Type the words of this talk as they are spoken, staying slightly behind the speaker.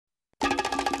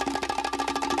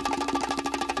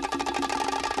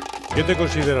¿Qué te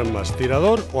consideran más,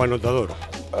 tirador o anotador?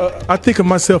 I think of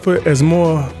myself as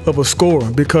more of a scorer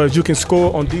because you can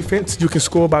score on defense. You can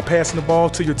score by passing the ball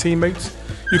to your teammates.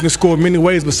 You can score many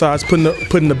ways besides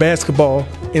putting the basketball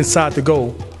inside the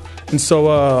goal. And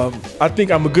so I think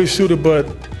I'm a good shooter, but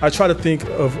I try to think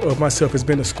of myself as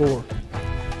being a scorer.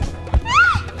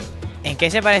 ¿En qué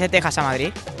se parece Texas a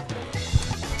Madrid?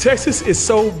 Texas is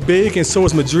so big, and so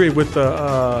is Madrid with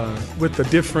the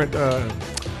different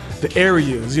the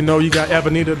areas. You know, you got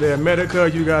Avenida de America,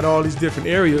 you got all these different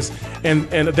areas, and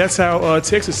that's how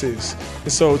Texas is.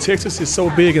 And so Texas is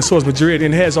so big, and so is Madrid,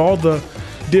 and it has all the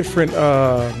different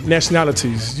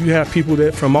nationalities. You have people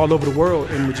that from all over the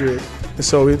world in Madrid, and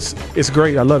so it's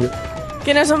great. I love it.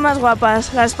 ¿Quiénes son más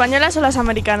guapas, las españolas o las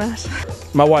americanas?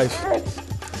 My wife.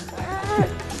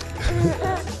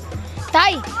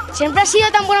 Ty, ¿siempre has sido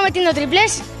tan bueno metiendo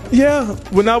triples? Yeah,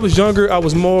 when I was younger, I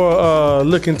was more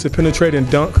looking to penetrate and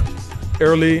dunk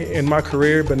early in my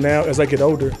career, but now as I get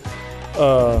older,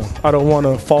 I don't want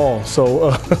to fall,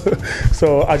 so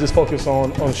so I just focus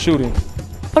on shooting.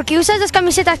 ¿Por qué usas dos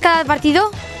camisetas cada partido?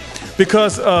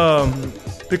 Because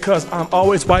I'm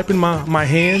always wiping my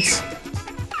hands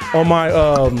on my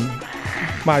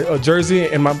jersey,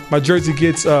 and my jersey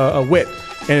gets wet.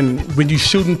 And when you're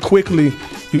shooting quickly,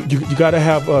 you got to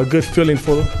have a good feeling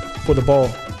for the ball.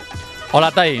 Hola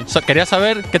Tai, quería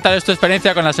saber qué tal es tu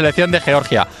experiencia con la selección de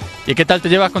Georgia y qué tal te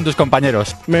llevas con tus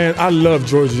compañeros. Man, I love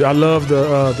Georgia. I love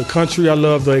the country. I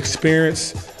love the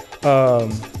experience.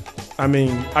 I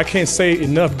mean, I can't say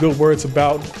enough good words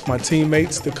about my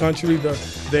teammates, the country.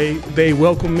 They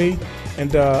welcome me,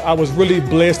 and I was really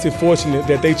blessed and fortunate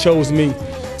that they chose me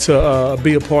to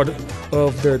be a part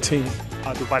of their team.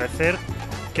 A tu parecer,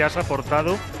 ¿qué has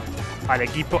aportado al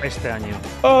equipo este año?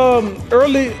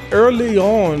 Early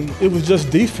on, it was just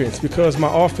defense because my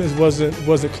offense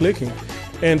wasn't clicking,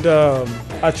 and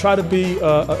I try to be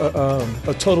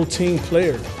a total team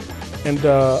player, and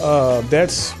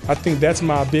I think that's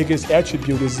my biggest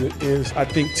attribute is I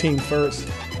think team first.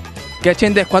 ¿Qué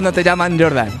sientes cuando te llaman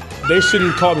Jordan? They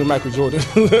shouldn't call me Michael Jordan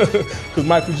because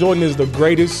Michael Jordan is the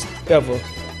greatest ever,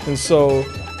 and so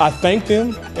I thank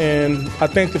them and I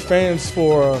thank the fans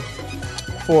for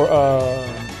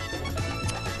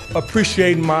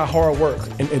appreciating my hard work,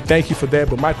 and thank you for that.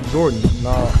 But Michael Jordan,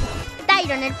 no.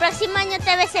 Tyrone, el próximo año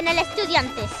te ves en el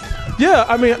Estudiantes. Yeah,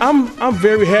 I mean, I'm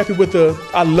very happy with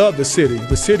I love the city.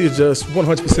 The city is just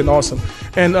 100% awesome,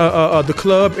 and the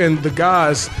club and the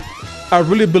guys. I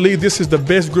really believe this is the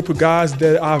best group of guys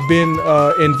that I've been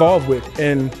involved with,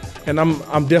 and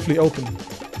I'm definitely open.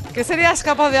 ¿Qué serías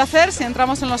capaz de hacer si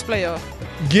entramos en los playoffs?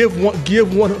 Give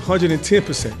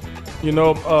 110%. You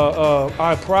know,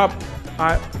 I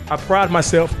pride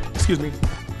myself. Excuse me.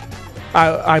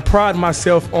 I pride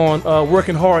myself on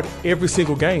working hard every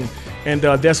single game, and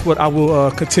that's what I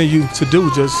will continue to do.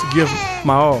 Just give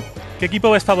my all. ¿Qué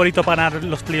equipo es favorito para ganar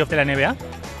los playoffs de la NBA?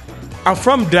 I'm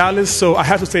from Dallas, so I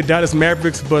have to say Dallas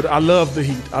Mavericks, but I love the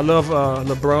Heat. I love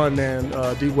LeBron and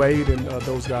D. Wade and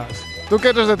those guys. Tú que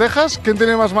eres de Texas, ¿quién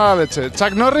tiene más mala leche?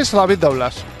 ¿Chuck Norris o David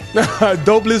Douglas?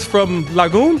 Douglas from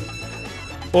Lagoon?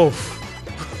 Oh.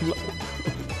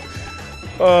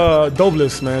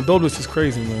 Douglas, man. Douglas is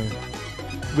crazy, man.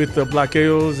 With the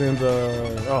bloqueos and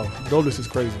Douglas is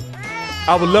crazy.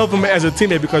 I would love him as a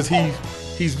teammate because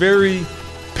he's very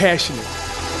passionate.